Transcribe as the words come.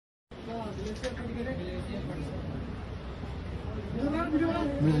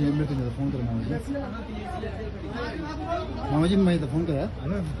मेरे को फ़ोन करो मामा जी मैं तो फ़ोन करा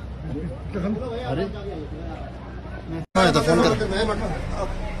अरे मैं तो फ़ोन कर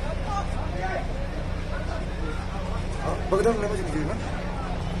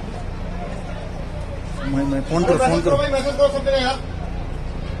मैं फ़ोन करो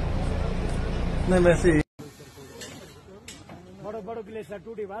नहीं वैसे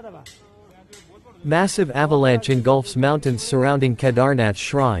Massive avalanche engulfs mountains surrounding Kedarnath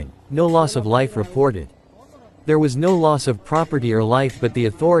shrine, no loss of life reported. There was no loss of property or life, but the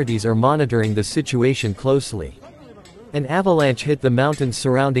authorities are monitoring the situation closely. An avalanche hit the mountains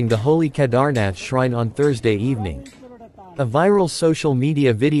surrounding the holy Kedarnath shrine on Thursday evening. A viral social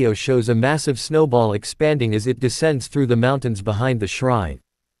media video shows a massive snowball expanding as it descends through the mountains behind the shrine.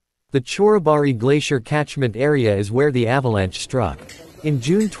 The Chorabari Glacier catchment area is where the avalanche struck. In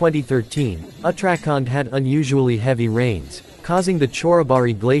June 2013, Uttarakhand had unusually heavy rains, causing the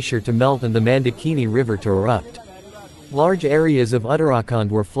Chorabari Glacier to melt and the Mandakini River to erupt. Large areas of Uttarakhand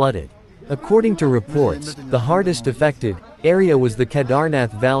were flooded. According to reports, the hardest affected area was the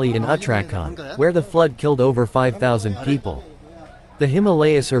Kedarnath Valley in Uttarakhand, where the flood killed over 5,000 people. The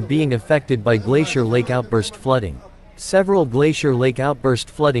Himalayas are being affected by glacier lake outburst flooding. Several glacier lake outburst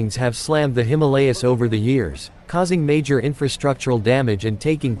floodings have slammed the Himalayas over the years, causing major infrastructural damage and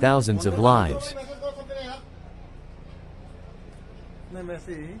taking thousands of lives.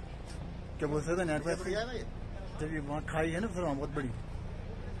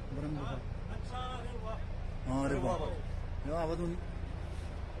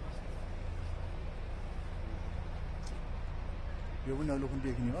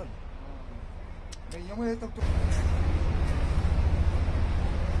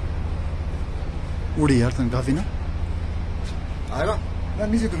 उड़ी यार तन काफी ना आएगा ना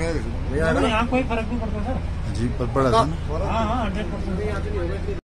नीचे तो नहीं आएगा यहाँ कोई फर्क नहीं पड़ता सर जी पर बड़ा था ना हाँ 100%